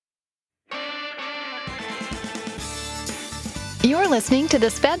You're listening to the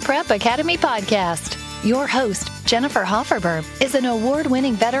Sped Prep Academy podcast. Your host, Jennifer Hofferberg, is an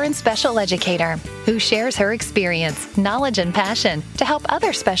award-winning veteran special educator who shares her experience, knowledge, and passion to help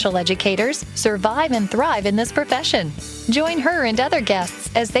other special educators survive and thrive in this profession. Join her and other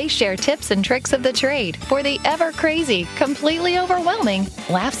guests as they share tips and tricks of the trade for the ever-crazy, completely overwhelming,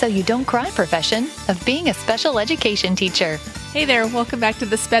 laugh so you don't cry profession of being a special education teacher. Hey there, welcome back to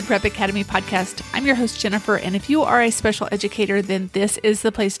the Sped Prep Academy podcast. I'm your host, Jennifer, and if you are a special educator, then this is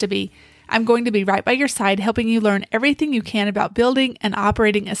the place to be. I'm going to be right by your side, helping you learn everything you can about building and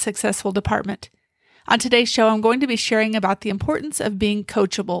operating a successful department. On today's show, I'm going to be sharing about the importance of being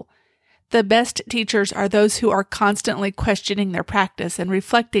coachable. The best teachers are those who are constantly questioning their practice and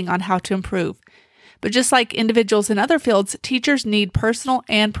reflecting on how to improve. But just like individuals in other fields, teachers need personal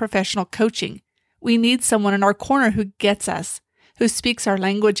and professional coaching. We need someone in our corner who gets us, who speaks our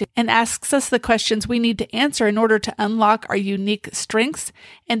language and asks us the questions we need to answer in order to unlock our unique strengths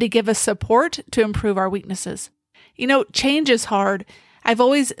and to give us support to improve our weaknesses. You know, change is hard. I've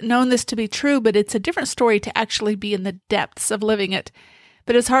always known this to be true, but it's a different story to actually be in the depths of living it.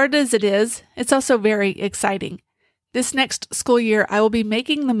 But as hard as it is, it's also very exciting. This next school year, I will be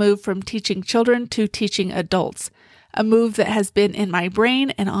making the move from teaching children to teaching adults. A move that has been in my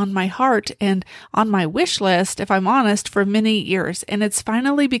brain and on my heart and on my wish list, if I'm honest, for many years, and it's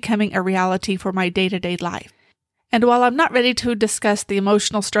finally becoming a reality for my day-to-day life. And while I'm not ready to discuss the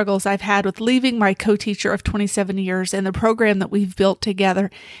emotional struggles I've had with leaving my co-teacher of 27 years and the program that we've built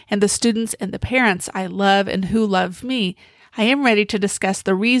together and the students and the parents I love and who love me, I am ready to discuss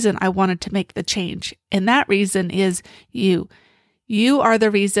the reason I wanted to make the change. And that reason is you. You are the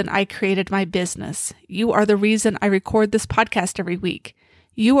reason I created my business. You are the reason I record this podcast every week.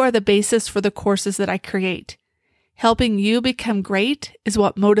 You are the basis for the courses that I create. Helping you become great is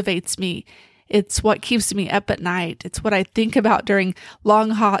what motivates me. It's what keeps me up at night. It's what I think about during long,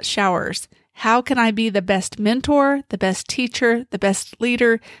 hot showers. How can I be the best mentor, the best teacher, the best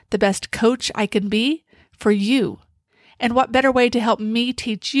leader, the best coach I can be for you? And what better way to help me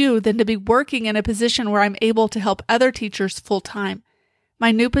teach you than to be working in a position where I'm able to help other teachers full time?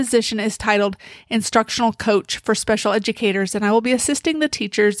 My new position is titled Instructional Coach for Special Educators, and I will be assisting the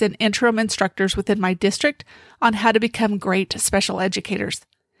teachers and interim instructors within my district on how to become great special educators.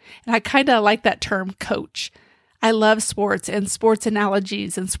 And I kind of like that term, coach. I love sports and sports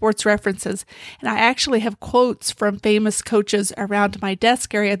analogies and sports references, and I actually have quotes from famous coaches around my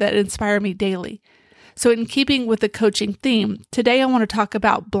desk area that inspire me daily. So in keeping with the coaching theme, today I want to talk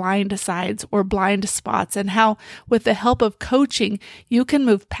about blind sides or blind spots and how, with the help of coaching, you can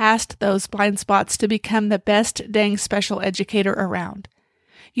move past those blind spots to become the best dang special educator around.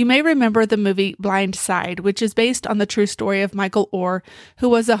 You may remember the movie Blind Side, which is based on the true story of Michael Orr, who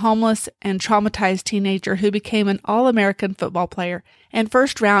was a homeless and traumatized teenager who became an All-American football player and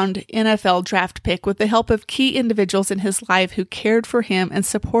first-round NFL draft pick with the help of key individuals in his life who cared for him and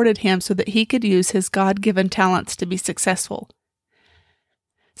supported him so that he could use his God-given talents to be successful.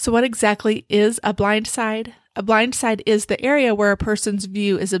 So what exactly is a blind side? A blind side is the area where a person's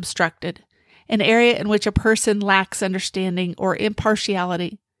view is obstructed, an area in which a person lacks understanding or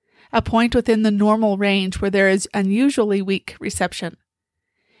impartiality, a point within the normal range where there is unusually weak reception.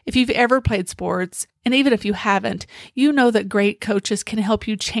 If you've ever played sports, and even if you haven't, you know that great coaches can help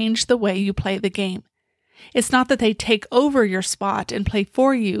you change the way you play the game. It's not that they take over your spot and play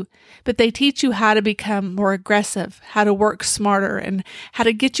for you, but they teach you how to become more aggressive, how to work smarter, and how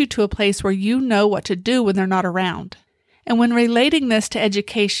to get you to a place where you know what to do when they're not around. And when relating this to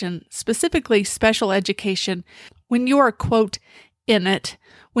education, specifically special education, when you are, quote, in it,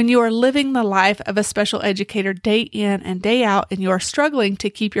 when you are living the life of a special educator day in and day out and you are struggling to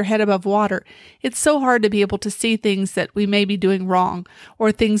keep your head above water, it's so hard to be able to see things that we may be doing wrong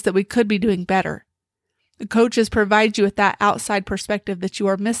or things that we could be doing better. The coaches provide you with that outside perspective that you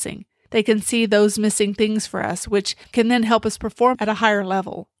are missing. They can see those missing things for us, which can then help us perform at a higher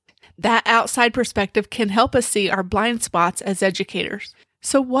level. That outside perspective can help us see our blind spots as educators.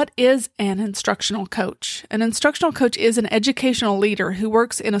 So what is an instructional coach? An instructional coach is an educational leader who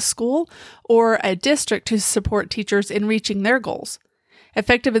works in a school or a district to support teachers in reaching their goals.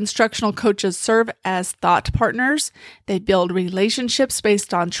 Effective instructional coaches serve as thought partners. They build relationships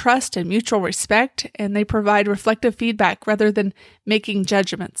based on trust and mutual respect, and they provide reflective feedback rather than making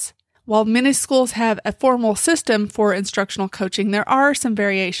judgments. While many schools have a formal system for instructional coaching, there are some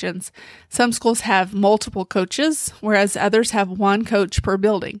variations. Some schools have multiple coaches, whereas others have one coach per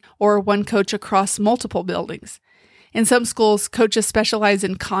building, or one coach across multiple buildings. In some schools, coaches specialize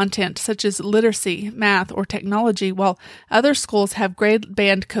in content such as literacy, math, or technology, while other schools have grade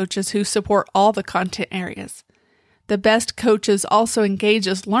band coaches who support all the content areas. The best coaches also engage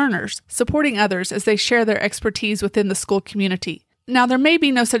as learners, supporting others as they share their expertise within the school community. Now, there may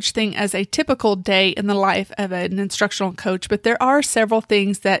be no such thing as a typical day in the life of an instructional coach, but there are several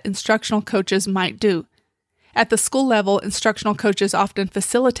things that instructional coaches might do. At the school level, instructional coaches often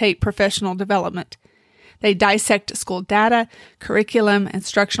facilitate professional development. They dissect school data, curriculum,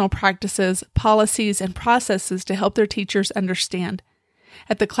 instructional practices, policies, and processes to help their teachers understand.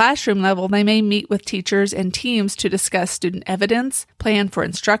 At the classroom level, they may meet with teachers and teams to discuss student evidence, plan for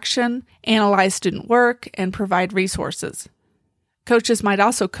instruction, analyze student work, and provide resources. Coaches might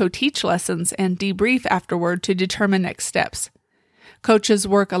also co-teach lessons and debrief afterward to determine next steps. Coaches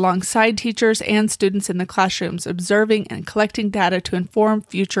work alongside teachers and students in the classrooms, observing and collecting data to inform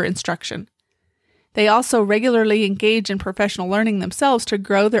future instruction. They also regularly engage in professional learning themselves to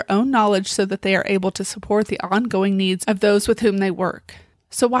grow their own knowledge so that they are able to support the ongoing needs of those with whom they work.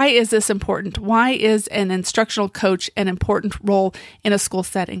 So why is this important? Why is an instructional coach an important role in a school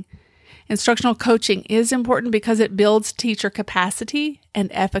setting? Instructional coaching is important because it builds teacher capacity and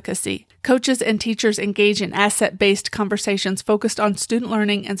efficacy. Coaches and teachers engage in asset-based conversations focused on student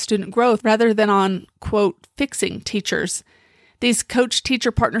learning and student growth rather than on, quote, fixing teachers. These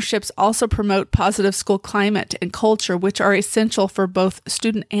coach-teacher partnerships also promote positive school climate and culture, which are essential for both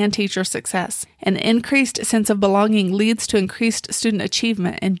student and teacher success. An increased sense of belonging leads to increased student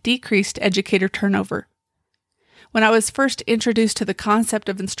achievement and decreased educator turnover. When I was first introduced to the concept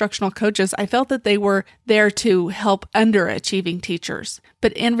of instructional coaches, I felt that they were there to help underachieving teachers.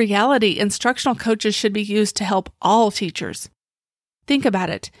 But in reality, instructional coaches should be used to help all teachers. Think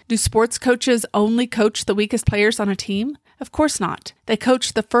about it. Do sports coaches only coach the weakest players on a team? Of course not. They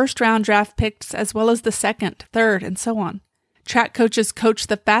coach the first-round draft picks as well as the second, third, and so on. Track coaches coach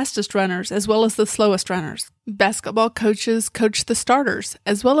the fastest runners as well as the slowest runners. Basketball coaches coach the starters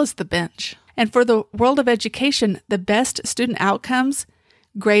as well as the bench. And for the world of education, the best student outcomes,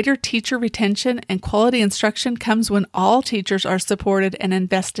 greater teacher retention, and quality instruction comes when all teachers are supported and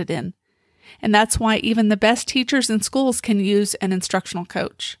invested in. And that's why even the best teachers in schools can use an instructional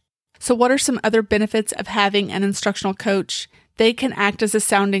coach. So what are some other benefits of having an instructional coach? They can act as a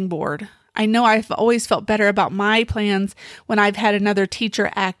sounding board. I know I've always felt better about my plans when I've had another teacher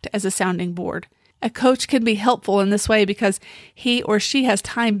act as a sounding board. A coach can be helpful in this way because he or she has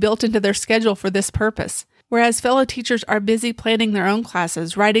time built into their schedule for this purpose, whereas fellow teachers are busy planning their own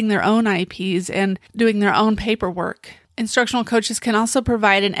classes, writing their own IEPs, and doing their own paperwork. Instructional coaches can also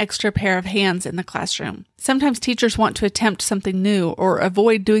provide an extra pair of hands in the classroom. Sometimes teachers want to attempt something new or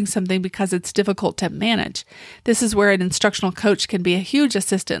avoid doing something because it's difficult to manage. This is where an instructional coach can be a huge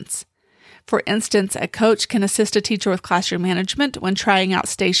assistance. For instance, a coach can assist a teacher with classroom management when trying out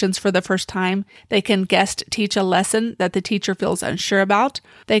stations for the first time. They can guest teach a lesson that the teacher feels unsure about.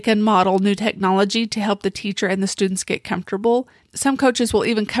 They can model new technology to help the teacher and the students get comfortable. Some coaches will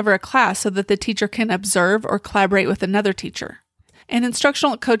even cover a class so that the teacher can observe or collaborate with another teacher. And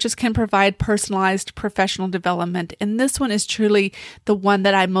instructional coaches can provide personalized professional development. And this one is truly the one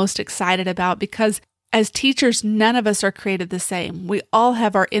that I'm most excited about because as teachers, none of us are created the same. We all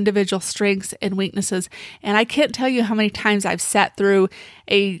have our individual strengths and weaknesses, and I can't tell you how many times I've sat through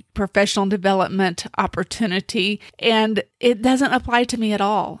a professional development opportunity, and it doesn't apply to me at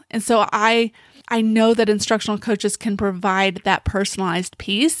all. And so I know that instructional coaches can provide that personalized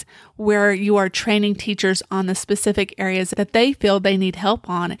piece where you are training teachers on the specific areas that they feel they need help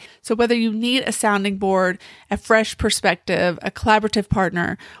on. So whether you need a sounding board, a fresh perspective, a collaborative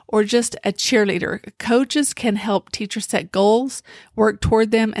partner, or just a cheerleader, coaches can help teachers set goals, work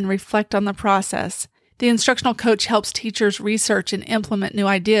toward them, and reflect on the process. The instructional coach helps teachers research and implement new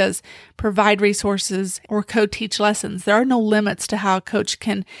ideas, provide resources, or co-teach lessons. There are no limits to how a coach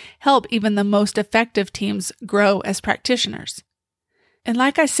can help even the most effective teams grow as practitioners. And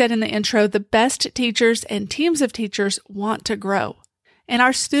like I said in the intro, the best teachers and teams of teachers want to grow. And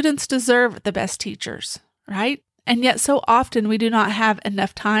our students deserve the best teachers, right? And yet so often we do not have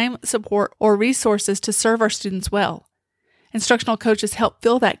enough time, support, or resources to serve our students well. Instructional coaches help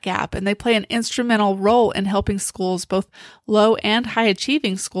fill that gap, and they play an instrumental role in helping schools, both low and high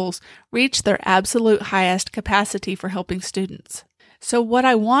achieving schools, reach their absolute highest capacity for helping students. So what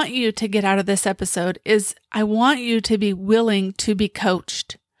I want you to get out of this episode is I want you to be willing to be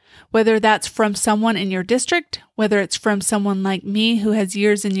coached, whether that's from someone in your district, whether it's from someone like me who has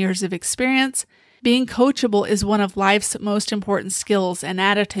years and years of experience. Being coachable is one of life's most important skills and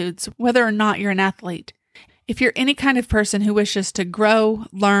attitudes, whether or not you're an athlete. If you're any kind of person who wishes to grow,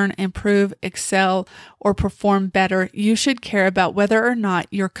 learn, improve, excel, or perform better, you should care about whether or not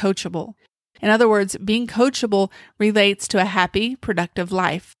you're coachable. In other words, being coachable relates to a happy, productive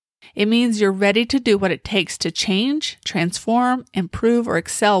life. It means you're ready to do what it takes to change, transform, improve, or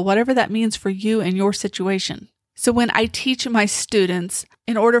excel, whatever that means for you and your situation. So when I teach my students,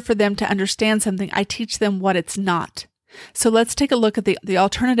 in order for them to understand something, I teach them what it's not. So let's take a look at the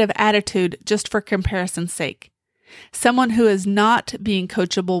alternative attitude just for comparison's sake. Someone who is not being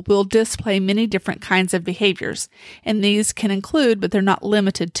coachable will display many different kinds of behaviors, and these can include, but they're not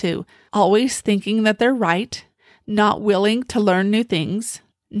limited to, always thinking that they're right, not willing to learn new things,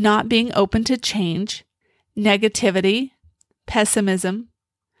 not being open to change, negativity, pessimism,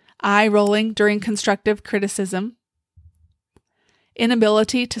 eye-rolling during constructive criticism,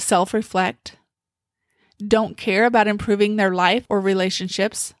 inability to self-reflect, don't care about improving their life or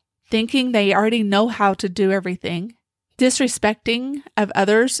relationships, thinking they already know how to do everything, disrespecting of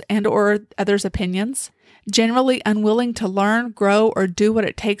others and or others' opinions, generally unwilling to learn, grow, or do what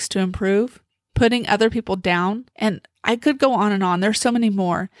it takes to improve, putting other people down, and I could go on and on. There's so many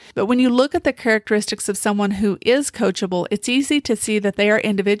more. But when you look at the characteristics of someone who is coachable, it's easy to see that they are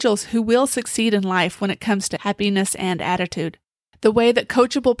individuals who will succeed in life when it comes to happiness and attitude. The way that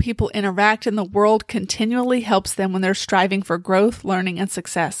coachable people interact in the world continually helps them when they're striving for growth, learning, and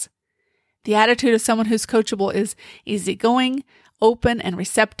success. The attitude of someone who's coachable is easygoing, open, and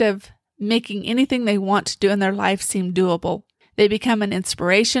receptive, making anything they want to do in their life seem doable. They become an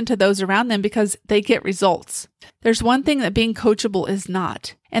inspiration to those around them because they get results. There's one thing that being coachable is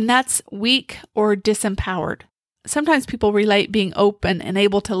not, and that's weak or disempowered. Sometimes people relate being open and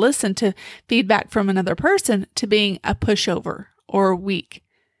able to listen to feedback from another person to being a pushover or weak.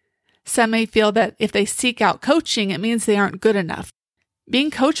 Some may feel that if they seek out coaching, it means they aren't good enough. Being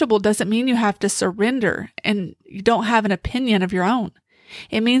coachable doesn't mean you have to surrender and you don't have an opinion of your own.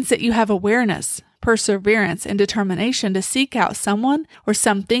 It means that you have awareness, perseverance, and determination to seek out someone or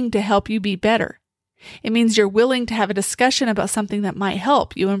something to help you be better. It means you're willing to have a discussion about something that might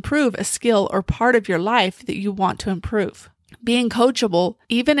help you improve a skill or part of your life that you want to improve. Being coachable,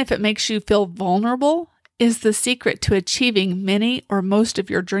 even if it makes you feel vulnerable, is the secret to achieving many or most of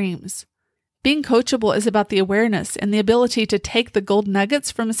your dreams. Being coachable is about the awareness and the ability to take the gold nuggets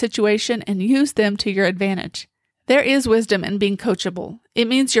from a situation and use them to your advantage. There is wisdom in being coachable. It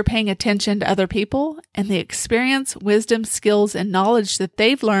means you're paying attention to other people and the experience, wisdom, skills, and knowledge that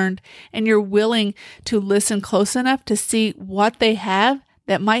they've learned, and you're willing to listen close enough to see what they have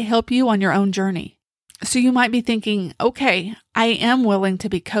that might help you on your own journey. So you might be thinking, okay, I am willing to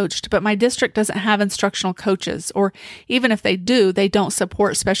be coached, but my district doesn't have instructional coaches, or even if they do, they don't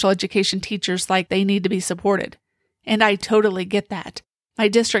support special education teachers like they need to be supported. And I totally get that. My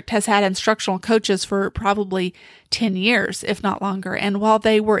district has had instructional coaches for probably 10 years, if not longer. And while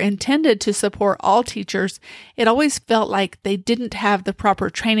they were intended to support all teachers, it always felt like they didn't have the proper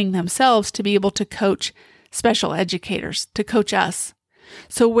training themselves to be able to coach special educators, to coach us.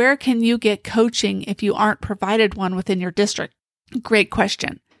 So where can you get coaching if you aren't provided one within your district? Great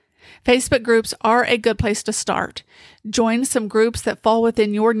question. Facebook groups are a good place to start. Join some groups that fall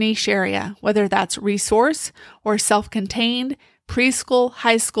within your niche area, whether that's resource or self-contained, preschool,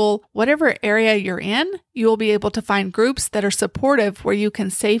 high school, whatever area you're in, you will be able to find groups that are supportive where you can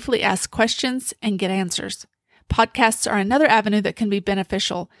safely ask questions and get answers. Podcasts are another avenue that can be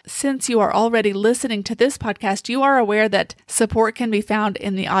beneficial. Since you are already listening to this podcast, you are aware that support can be found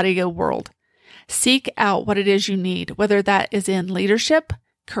in the audio world. Seek out what it is you need, whether that is in leadership,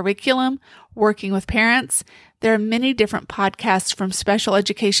 curriculum, working with parents. There are many different podcasts from special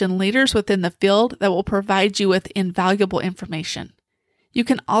education leaders within the field that will provide you with invaluable information. You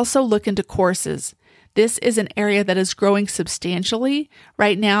can also look into courses. This is an area that is growing substantially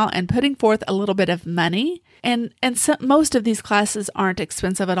right now and putting forth a little bit of money. And most of these classes aren't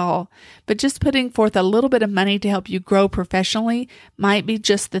expensive at all, but just putting forth a little bit of money to help you grow professionally might be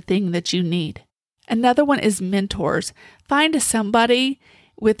just the thing that you need. Another one is mentors. Find somebody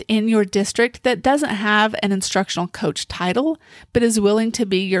within your district that doesn't have an instructional coach title, but is willing to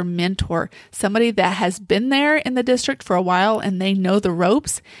be your mentor. Somebody that has been there in the district for a while and they know the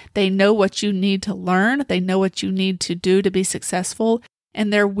ropes. They know what you need to learn. They know what you need to do to be successful.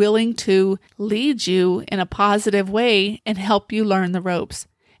 And they're willing to lead you in a positive way and help you learn the ropes.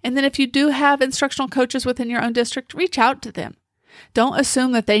 And then if you do have instructional coaches within your own district, reach out to them. Don't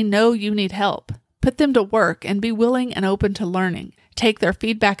assume that they know you need help. Put them to work and be willing and open to learning. Take their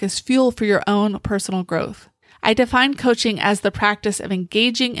feedback as fuel for your own personal growth. I define coaching as the practice of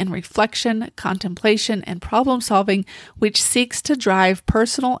engaging in reflection, contemplation, and problem solving, which seeks to drive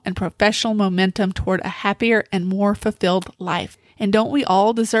personal and professional momentum toward a happier and more fulfilled life. And don't we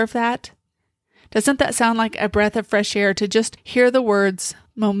all deserve that? Doesn't that sound like a breath of fresh air to just hear the words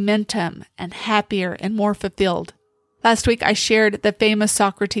momentum and happier and more fulfilled? Last week, I shared the famous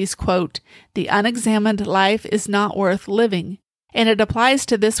Socrates quote, "The unexamined life is not worth living." And it applies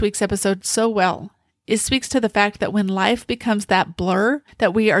to this week's episode so well. It speaks to the fact that when life becomes that blur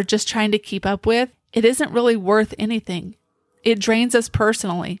that we are just trying to keep up with, it isn't really worth anything. It drains us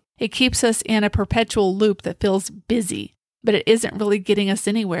personally. It keeps us in a perpetual loop that feels busy, but it isn't really getting us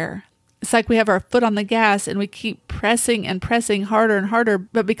anywhere. It's like we have our foot on the gas and we keep pressing and pressing harder and harder,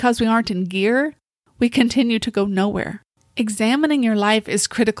 but because we aren't in gear, we continue to go nowhere. Examining your life is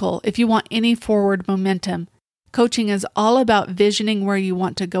critical if you want any forward momentum. Coaching is all about visioning where you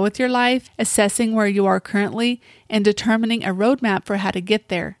want to go with your life, assessing where you are currently, and determining a roadmap for how to get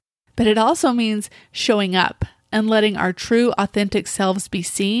there. But it also means showing up and letting our true, authentic selves be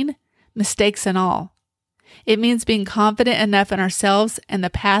seen, mistakes and all. It means being confident enough in ourselves and the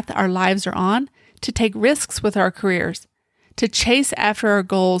path our lives are on to take risks with our careers, to chase after our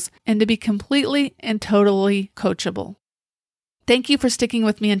goals, and to be completely and totally coachable. Thank you for sticking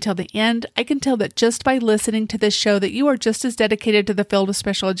with me until the end. I can tell that just by listening to this show that you are just as dedicated to the field of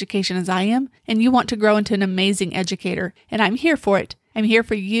special education as I am, and you want to grow into an amazing educator, and I'm here for it. I'm here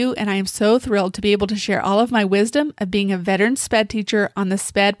for you, and I am so thrilled to be able to share all of my wisdom of being a veteran SPED teacher on the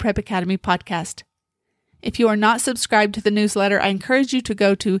SPED Prep Academy podcast. If you are not subscribed to the newsletter, I encourage you to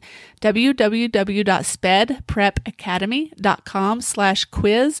go to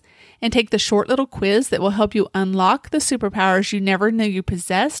www.spedprepacademy.com/quiz and take the short little quiz that will help you unlock the superpowers you never knew you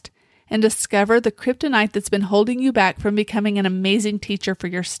possessed and discover the kryptonite that's been holding you back from becoming an amazing teacher for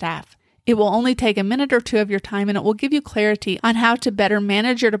your staff. It will only take a minute or two of your time, and it will give you clarity on how to better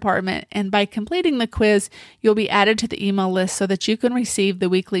manage your department. And by completing the quiz, you'll be added to the email list so that you can receive the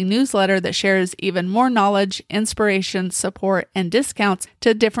weekly newsletter that shares even more knowledge, inspiration, support, and discounts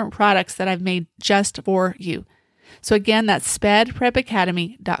to different products that I've made just for you. So again, that's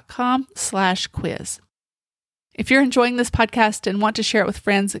spedprepacademy.com/quiz. If you're enjoying this podcast and want to share it with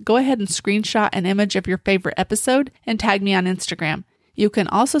friends, go ahead and screenshot an image of your favorite episode and tag me on Instagram. You can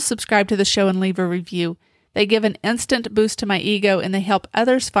also subscribe to the show and leave a review. They give an instant boost to my ego, and they help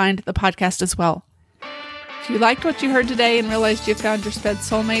others find the podcast as well. If you liked what you heard today and realized you found your SPED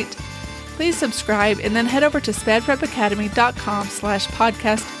soulmate, please subscribe and then head over to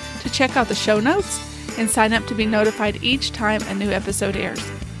spedprepacademy.com/podcast to check out the show notes and sign up to be notified each time a new episode airs.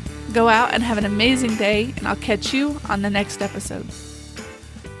 Go out and have an amazing day, and I'll catch you on the next episode.